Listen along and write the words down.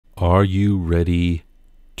Are you ready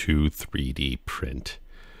to 3D print?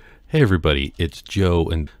 Hey everybody, it's Joe,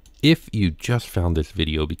 and if you just found this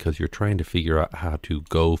video because you're trying to figure out how to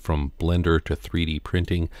go from Blender to 3D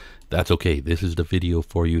printing, that's okay. This is the video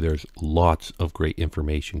for you. There's lots of great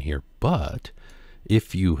information here. But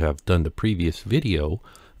if you have done the previous video,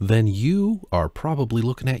 then you are probably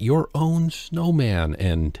looking at your own snowman,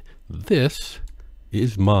 and this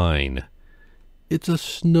is mine. It's a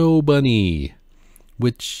snow bunny,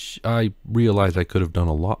 which I realize I could have done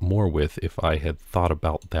a lot more with if I had thought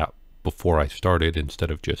about that before I started instead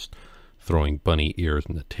of just throwing bunny ears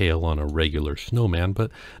and the tail on a regular snowman. But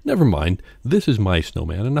never mind, this is my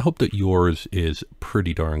snowman, and I hope that yours is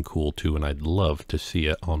pretty darn cool too, and I'd love to see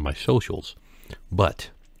it on my socials. But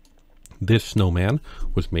this snowman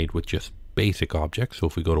was made with just basic objects, so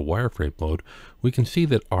if we go to wireframe mode, we can see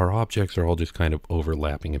that our objects are all just kind of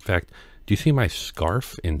overlapping. In fact, do you see my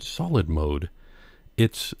scarf in solid mode?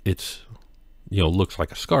 It's looks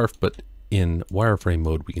like a scarf, but in wireframe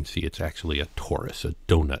mode we can see it's actually a torus, a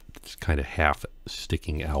donut. It's kind of half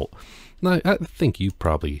sticking out. And I think you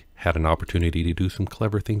probably had an opportunity to do some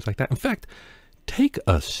clever things like that. In fact, take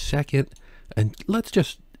a second and let's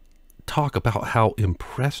just talk about how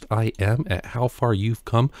impressed I am at how far you've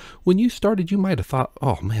come. When you started, you might have thought,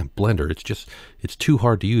 oh man, Blender, it's too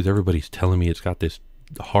hard to use. Everybody's telling me it's got this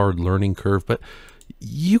hard learning curve, but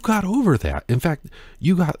you got over that. In fact,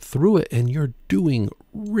 you got through it and you're doing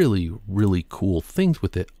really, really cool things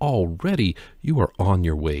with it already. You are on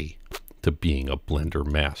your way to being a Blender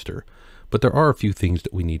master. But there are a few things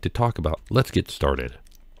that we need to talk about. Let's get started.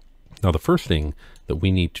 Now, the first thing that we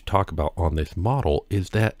need to talk about on this model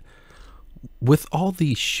is that with all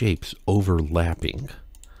these shapes overlapping,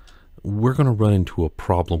 we're going to run into a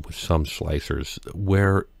problem with some slicers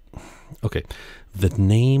where, okay, the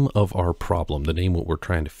name of our problem, the name what we're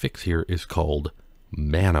trying to fix here is called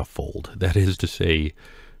manifold. That is to say,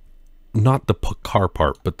 not the car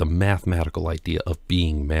part, but the mathematical idea of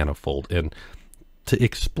being manifold. And to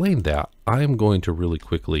explain that, I am going to really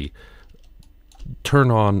quickly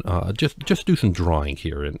turn on, just do some drawing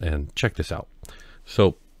here and check this out.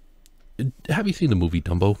 So, have you seen the movie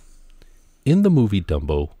Dumbo? In the movie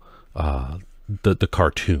Dumbo, the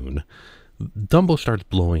cartoon, Dumbo starts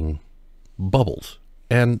blowing bubbles,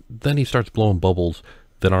 and then he starts blowing bubbles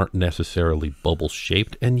that aren't necessarily bubble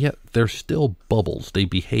shaped, and yet they're still bubbles. They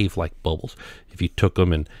behave like bubbles. If you took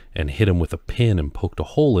them and hit them with a pin and poked a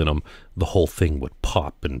hole in them, the whole thing would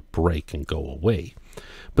pop and break and go away.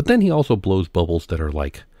 But then he also blows bubbles that are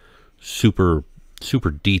like super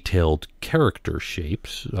detailed character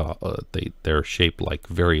shapes. They're shaped like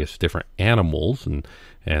various different animals,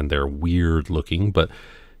 and they're weird looking. But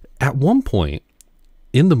at one point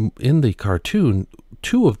in the cartoon,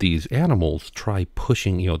 two of these animals try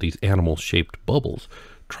pushing, these animal shaped bubbles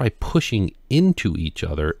try pushing into each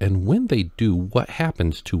other, and when they do, what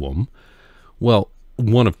happens to them? Well,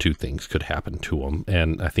 one of two things could happen to them,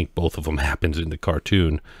 and I think both of them happens in the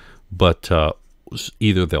cartoon. But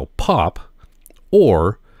either they'll pop,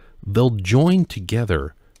 or they'll join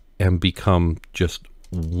together and become just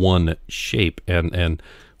one shape, and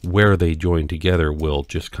where they join together will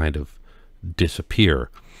just kind of disappear.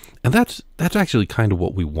 And that's actually kind of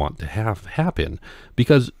what we want to have happen,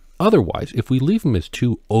 because otherwise, if we leave them as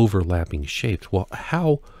two overlapping shapes, well,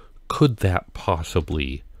 how could that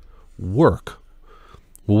possibly work?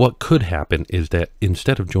 Well, what could happen is that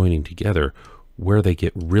instead of joining together, where they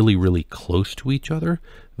get really, really close to each other,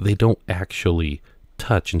 they don't actually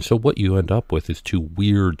touch. And so what you end up with is two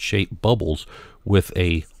weird shaped bubbles with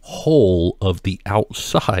a hole of the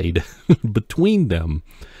outside between them.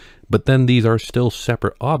 But then these are still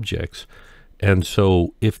separate objects. And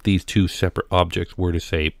so if these two separate objects were to,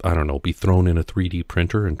 say, I don't know, be thrown in a 3D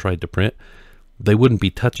printer and tried to print, they wouldn't be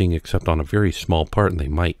touching except on a very small part, and they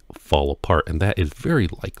might fall apart. And that is very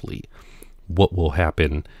likely what will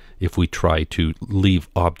happen if we try to leave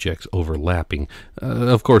objects overlapping.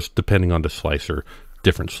 Of course, depending on the slicer,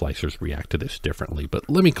 different slicers react to this differently. But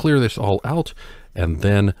let me clear this all out, and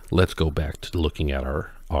then let's go back to looking at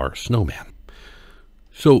our snowman.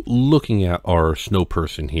 So looking at our snow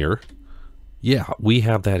person here, yeah, we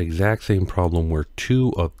have that exact same problem where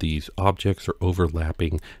two of these objects are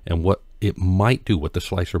overlapping, and what it might do, what the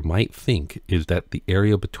slicer might think, is that the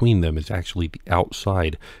area between them is actually the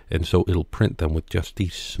outside, and so it'll print them with just the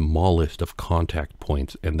smallest of contact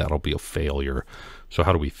points, and that'll be a failure. So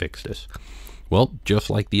how do we fix this? Well, just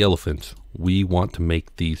like the elephants, we want to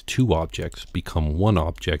make these two objects become one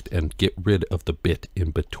object and get rid of the bit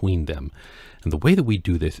in between them. And the way that we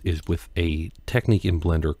do this is with a technique in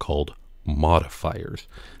Blender called modifiers.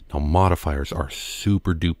 Now, modifiers are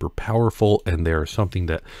super duper powerful, and they're something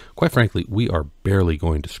that, quite frankly, we are barely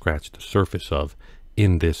going to scratch the surface of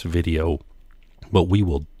in this video, but we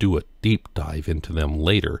will do a deep dive into them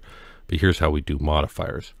later. But here's how we do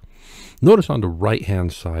modifiers. Notice on the right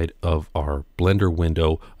hand side of our Blender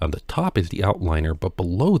window, on the top is the outliner, but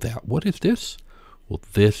below that, what is this? Well,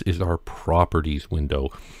 this is our properties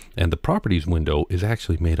window, and the properties window is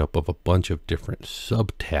actually made up of a bunch of different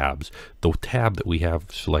sub tabs. The tab that we have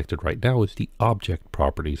selected right now is the object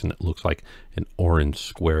properties, and it looks like an orange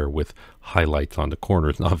square with highlights on the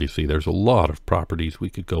corners. And obviously there's a lot of properties we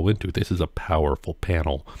could go into. This is a powerful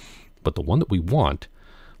panel, but the one that we want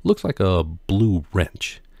looks like a blue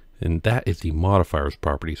wrench, and that is the modifiers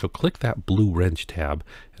property. So click that blue wrench tab,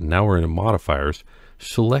 and now we're in modifiers.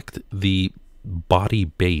 Select the body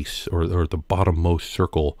base or the bottommost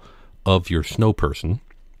circle of your snow person,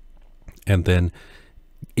 and then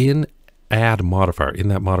in add modifier, in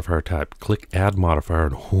that modifier tab, click add modifier,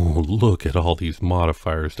 and oh, look at all these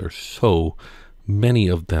modifiers. There's so many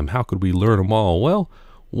of them. How could we learn them all? Well,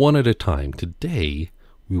 one at a time. Today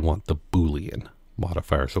we want the Boolean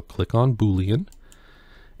modifier, so click on Boolean,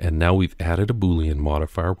 and now we've added a Boolean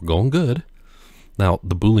modifier. We're going good. Now,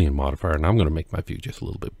 the Boolean modifier, and I'm going to make my view just a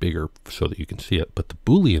little bit bigger so that you can see it, but the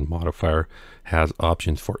Boolean modifier has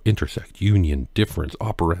options for intersect, union, difference,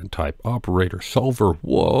 operand type, operator, solver.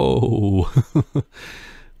 Whoa!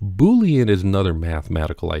 Boolean is another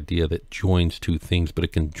mathematical idea that joins two things, but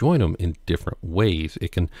it can join them in different ways.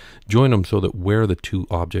 It can join them so that where the two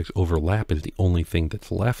objects overlap is the only thing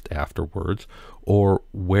that's left afterwards, or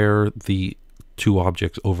where the two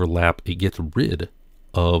objects overlap, it gets rid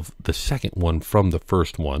of the second one from the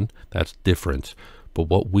first one. That's difference. But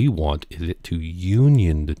what we want is it to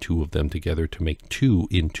union the two of them together to make two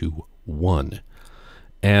into one.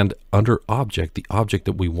 And under object, the object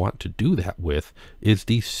that we want to do that with is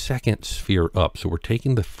the second sphere up. So we're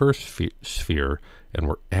taking the first sphere and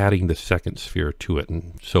we're adding the second sphere to it.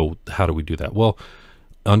 And so how do we do that? Well,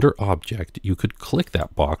 under object, you could click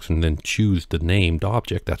that box and then choose the named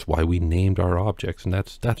object. That's why we named our objects, and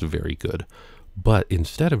that's very good. But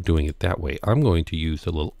instead of doing it that way, I'm going to use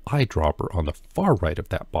the little eyedropper on the far right of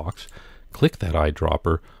that box. Click that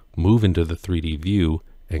eyedropper, move into the 3D view,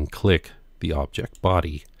 and click the object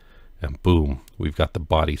body. And boom, we've got the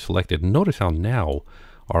body selected. And notice how now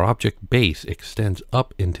our object base extends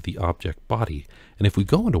up into the object body. And if we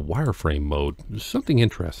go into wireframe mode, something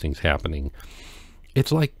interesting is happening.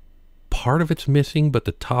 It's like part of it's missing, but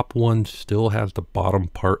the top one still has the bottom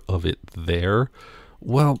part of it there.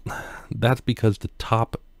 Well, that's because the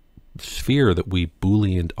top sphere that we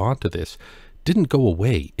Booleaned onto this didn't go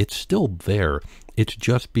away. It's still there. It's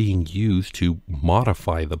just being used to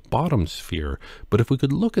modify the bottom sphere. But if we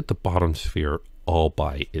could look at the bottom sphere all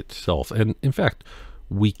by itself, and in fact,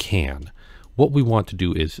 we can. What we want to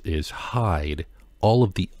do is hide all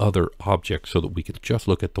of the other objects so that we can just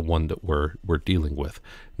look at the one that we're dealing with.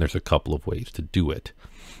 And there's a couple of ways to do it.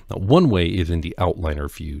 Now, one way is in the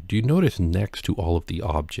outliner view. Do you notice next to all of the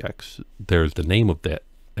objects, there's the name of that,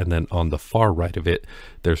 and then on the far right of it,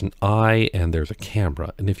 there's an eye and there's a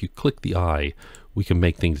camera. And if you click the eye, we can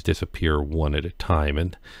make things disappear one at a time.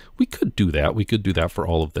 And we could do that. We could do that for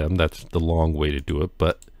all of them. That's the long way to do it,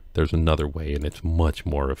 but there's another way, and it's much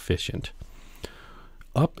more efficient.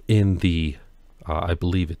 Up in the, I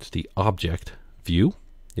believe it's the object view.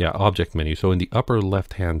 Yeah, object menu. So in the upper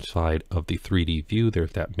left hand side of the 3D view,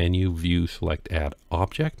 there's that menu, view, select, add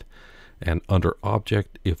object. And under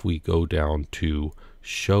object, if we go down to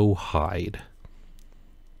show hide,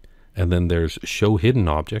 and then there's show hidden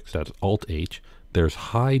objects, that's Alt H. There's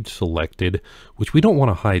hide selected, which we don't want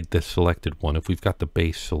to hide this selected one. If we've got the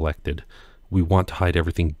base selected, we want to hide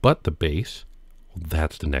everything but the base. Well,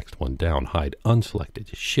 that's the next one down, hide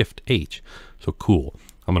unselected, Shift H. So cool.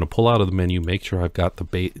 I'm going to pull out of the menu, make sure I've got the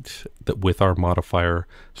base with our modifier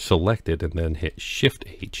selected, and then hit Shift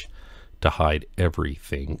H to hide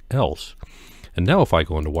everything else. And now if I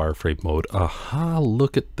go into wireframe mode, aha,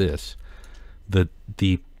 look at this.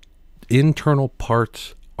 The internal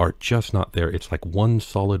parts are just not there. It's like one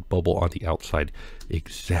solid bubble on the outside,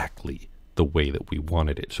 exactly the way that we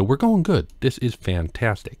wanted it. So we're going good. This is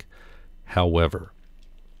fantastic. However,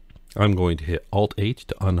 I'm going to hit Alt H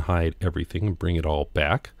to unhide everything and bring it all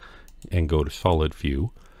back and go to solid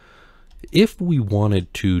view. If we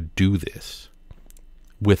wanted to do this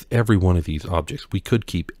with every one of these objects, we could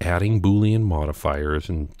keep adding Boolean modifiers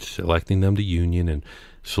and selecting them to union and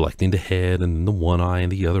selecting the head and the one eye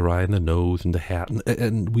and the other eye and the nose and the hat.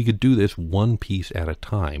 And we could do this one piece at a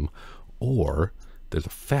time, or there's a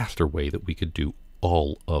faster way that we could do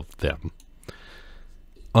all of them.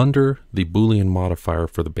 under the Boolean modifier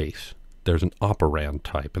for the base, there's an operand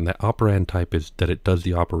type, and that operand type is that it does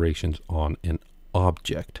the operations on an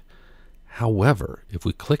object. However, if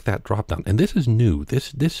we click that drop down, and this is new,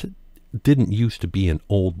 this didn't used to be in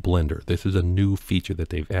old Blender. This is a new feature that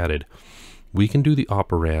they've added. We can do the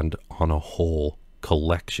operand on a whole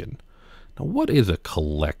collection. Now, what is a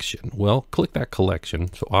collection? Well, click that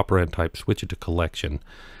collection, so operand type, switch it to collection,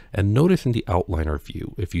 and notice in the outliner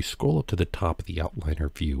view, if you scroll up to the top of the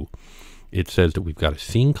outliner view, it says that we've got a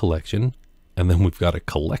scene collection, and then we've got a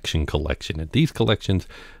collection, and these collections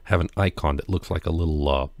have an icon that looks like a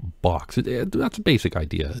little box. That's a basic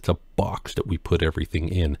idea. It's a box that we put everything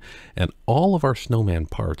in, and all of our snowman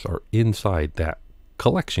parts are inside that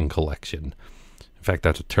collection. In fact,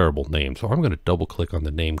 that's a terrible name, so I'm going to double click on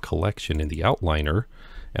the name collection in the outliner,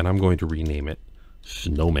 and I'm going to rename it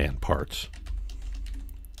snowman parts.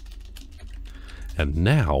 And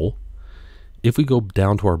now, if we go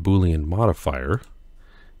down to our Boolean modifier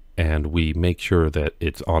and we make sure that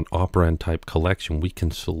it's on operand type collection, we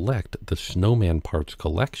can select the snowman parts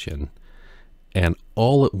collection, and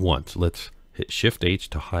all at once, let's hit Shift H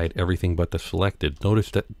to hide everything but the selected.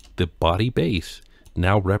 Notice that the body base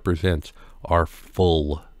now represents our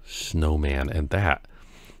full snowman, and that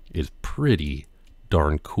is pretty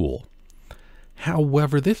darn cool.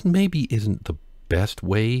 However, this maybe isn't the best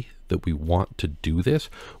way that we want to do this.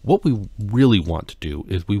 What we really want to do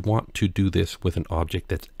is we want to do this with an object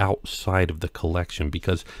that's outside of the collection,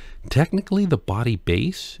 because technically the body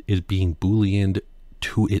base is being Booleaned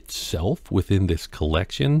to itself within this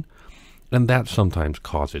collection, and that sometimes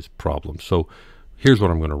causes problems. So here's what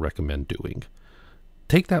I'm going to recommend doing.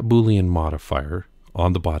 Take that Boolean modifier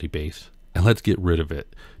on the body base and let's get rid of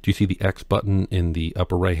it. Do you see the X button in the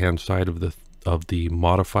upper right hand side of the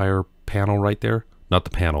modifier panel right there? Not the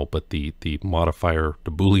panel, but the modifier,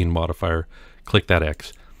 the Boolean modifier. Click that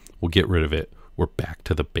X. We'll get rid of it. We're back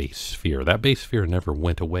to the base sphere. That base sphere never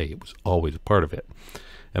went away. It was always a part of it.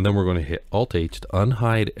 And then we're going to hit Alt-H to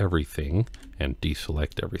unhide everything and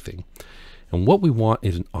deselect everything. And what we want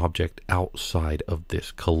is an object outside of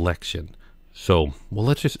this collection. So, well,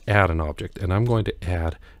 let's just add an object. And I'm going to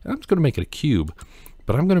add, and I'm just going to make it a cube.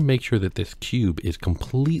 But I'm going to make sure that this cube is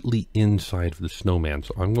completely inside of the snowman.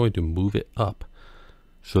 So I'm going to move it up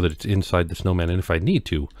so that it's inside the snowman. And if I need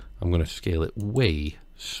to, I'm going to scale it way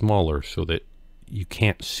smaller so that you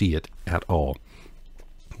can't see it at all.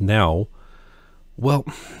 Now, well,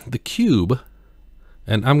 the cube,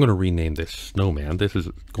 and I'm going to rename this snowman. This is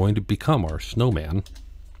going to become our snowman,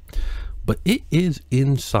 but it is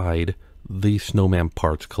inside the snowman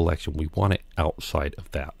parts collection. We want it outside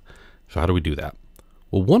of that. So how do we do that?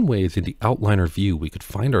 Well, one way is in the outliner view, we could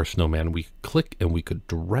find our snowman, we could click and we could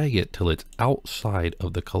drag it till it's outside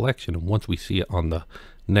of the collection. And once we see it on the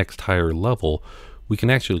next higher level, we can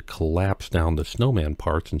actually collapse down the snowman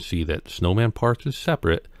parts and see that snowman parts is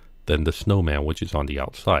separate than the snowman, which is on the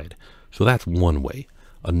outside. So that's one way.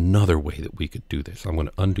 Another way that we could do this, I'm going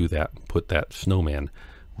to undo that and put that snowman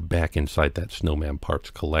back inside that snowman parts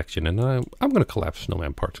collection. And I'm going to collapse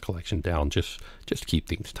snowman parts collection down just to keep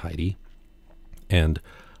things tidy. And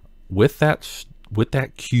with that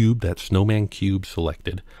cube, that snowman cube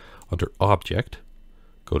selected, under Object,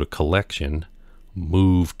 go to Collection,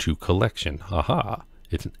 Move to Collection. Aha,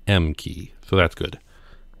 it's an M key, so that's good.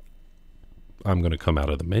 I'm going to come out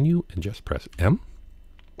of the menu and just press M.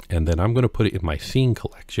 And then I'm going to put it in my scene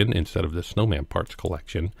collection instead of the snowman parts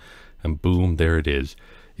collection. And boom, there it is.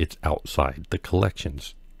 It's outside the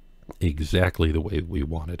collections, exactly the way we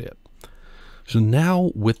wanted it. So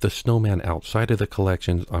now with the snowman outside of the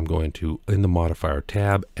collections, I'm going to, in the modifier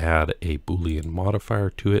tab, add a Boolean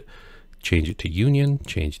modifier to it, change it to union,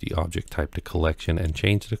 change the object type to collection, and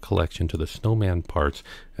change the collection to the snowman parts.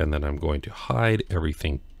 And then I'm going to hide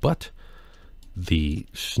everything but the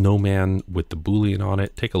snowman with the Boolean on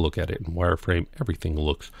it. Take a look at it in wireframe. Everything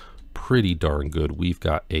looks pretty darn good. We've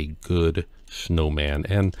got a good snowman,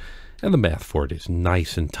 and the math for it is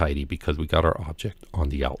nice and tidy because we got our object on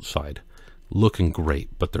the outside. Looking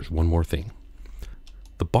great, but there's one more thing.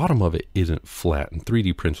 The bottom of it isn't flat, and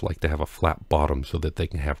 3D prints like to have a flat bottom so that they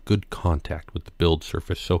can have good contact with the build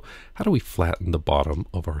surface. So how do we flatten the bottom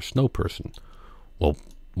of our snow person? Well,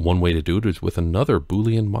 one way to do it is with another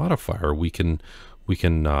Boolean modifier. We can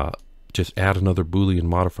just add another Boolean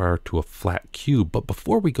modifier to a flat cube. But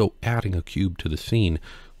before we go adding a cube to the scene,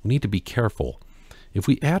 we need to be careful. If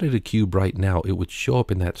we added a cube right now, it would show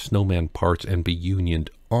up in that snowman parts and be unioned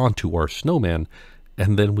onto our snowman,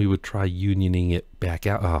 and then we would try unioning it back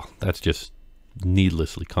out. Oh, that's just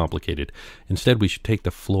needlessly complicated. Instead, we should take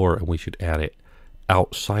the floor and we should add it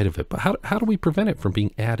outside of it. But how do we prevent it from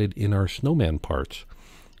being added in our snowman parts?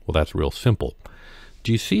 Well, that's real simple.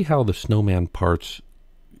 Do you see how the Snowman parts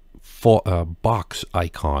box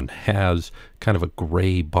icon has kind of a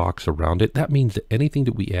gray box around it? That means that anything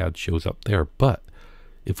that we add shows up there. But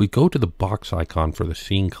if we go to the box icon for the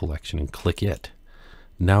scene collection and click it,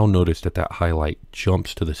 now notice that that highlight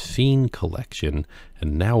jumps to the scene collection.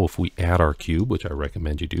 And now if we add our cube, which I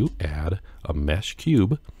recommend you do, add a mesh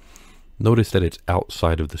cube, notice that it's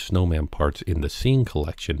outside of the Snowman parts in the scene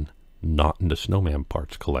collection, not in the Snowman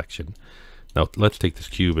parts collection. Now let's take this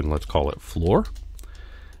cube and let's call it floor.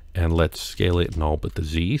 And let's scale it in all but the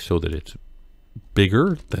Z so that it's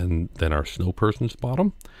bigger than our snow person's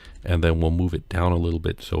bottom. And then we'll move it down a little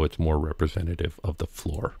bit so it's more representative of the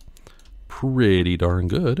floor. Pretty darn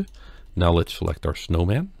good. Now let's select our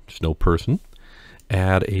snowman, snow person,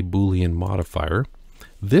 add a Boolean modifier.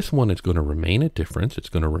 This one is going to remain a difference. It's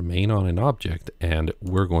going to remain on an object, and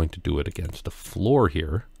we're going to do it against the floor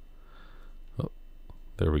here. Oh,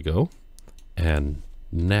 there we go. And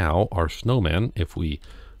now our snowman, if we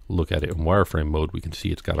look at it in wireframe mode, we can see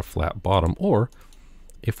it's got a flat bottom. Or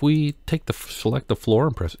if we select the floor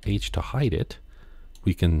and press H to hide it,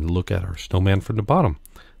 we can look at our snowman from the bottom.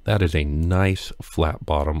 That is a nice flat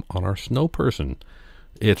bottom on our snow person.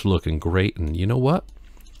 It's looking great. And you know what?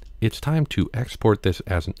 It's time to export this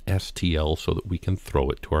as an STL so that we can throw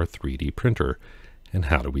it to our 3D printer. And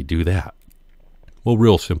how do we do that? Well,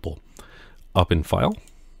 real simple. Up in File,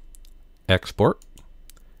 Export,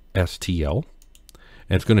 STL.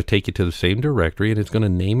 And it's going to take you to the same directory, and it's going to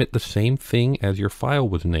name it the same thing as your file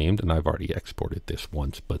was named. And I've already exported this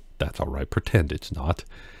once, but that's all right. Pretend it's not.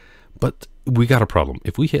 But we got a problem.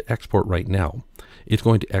 If we hit export right now, it's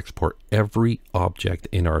going to export every object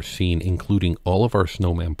in our scene, including all of our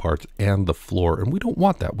snowman parts and the floor. And we don't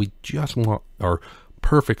want that. We just want our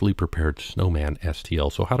perfectly prepared snowman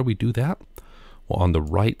STL. So how do we do that? Well, on the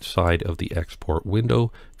right side of the export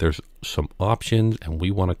window, there's some options, and we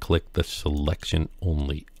want to click the selection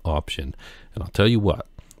only option. And I'll tell you what,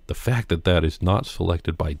 the fact that that is not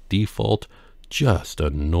selected by default just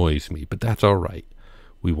annoys me, but that's all right.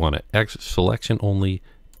 We want to selection only,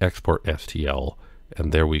 export STL,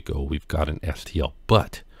 and there we go. We've got an STL,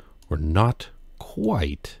 but we're not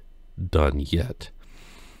quite done yet.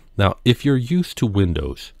 Now, if you're used to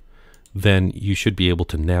Windows, then you should be able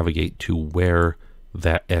to navigate to where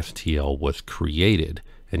that STL was created,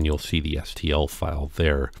 and you'll see the STL file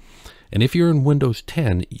there. And if you're in Windows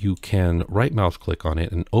 10, you can right mouse click on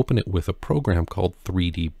it and open it with a program called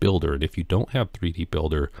 3D Builder. And if you don't have 3D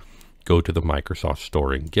Builder, go to the Microsoft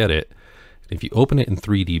Store and get it. And if you open it in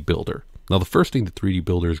 3D Builder, now the first thing the 3D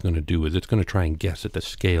Builder is going to do is it's going to try and guess at the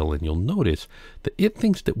scale, and you'll notice that it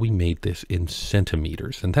thinks that we made this in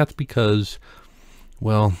centimeters. And that's because,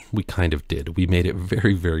 well, we kind of did. We made it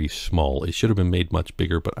very, very small. It should have been made much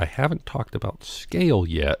bigger, but I haven't talked about scale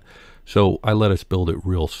yet. So I let us build it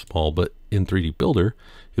real small. But in 3D Builder,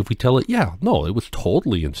 if we tell it, yeah, no, it was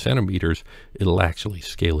totally in centimeters, it'll actually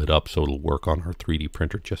scale it up so it'll work on our 3D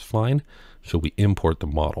printer just fine. So we import the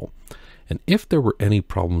model. And if there were any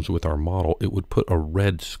problems with our model, it would put a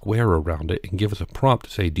red square around it and give us a prompt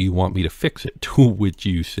to say, do you want me to fix it? To which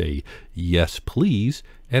you say, yes, please.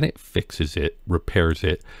 And it fixes it, repairs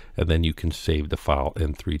it, and then you can save the file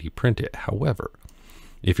and 3D print it. However,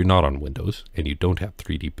 if you're not on Windows and you don't have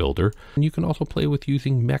 3D Builder, you can also play with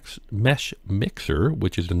using Mesh Mixer,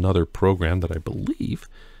 which is another program that I believe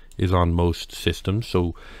is on most systems.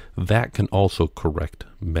 So that can also correct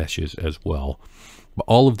meshes as well. But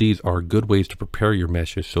all of these are good ways to prepare your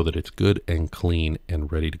meshes so that it's good and clean and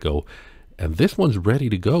ready to go. And this one's ready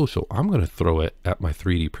to go, so I'm going to throw it at my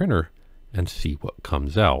 3D printer and see what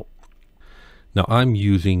comes out. Now I'm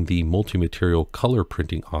using the multi-material color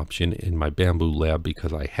printing option in my Bamboo lab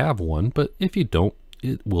because I have one, but if you don't,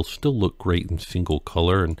 it will still look great in single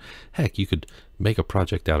color. And heck, you could make a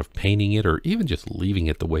project out of painting it or even just leaving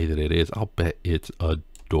it the way that it is. I'll bet it's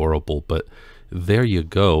adorable, but there you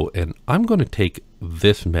go. And I'm going to take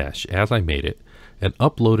this mesh as I made it and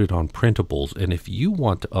upload it on printables. And if you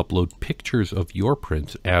want to upload pictures of your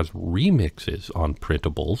prints as remixes on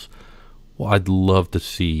printables, well, I'd love to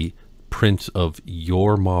see prints of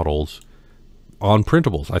your models on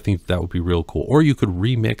printables. I think that would be real cool. Or you could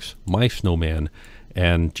remix my snowman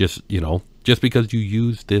and just, you know, just because you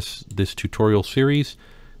use this tutorial series,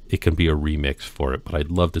 it can be a remix for it. But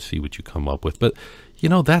I'd love to see what you come up with. But, you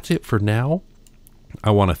know, that's it for now.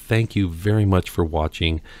 I want to thank you very much for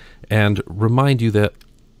watching and remind you that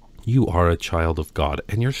you are a child of God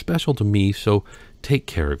and you're special to me. So take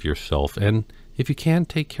care of yourself. And if you can,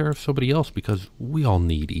 take care of somebody else because we all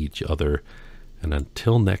need each other. And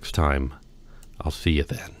until next time, I'll see you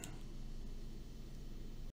then.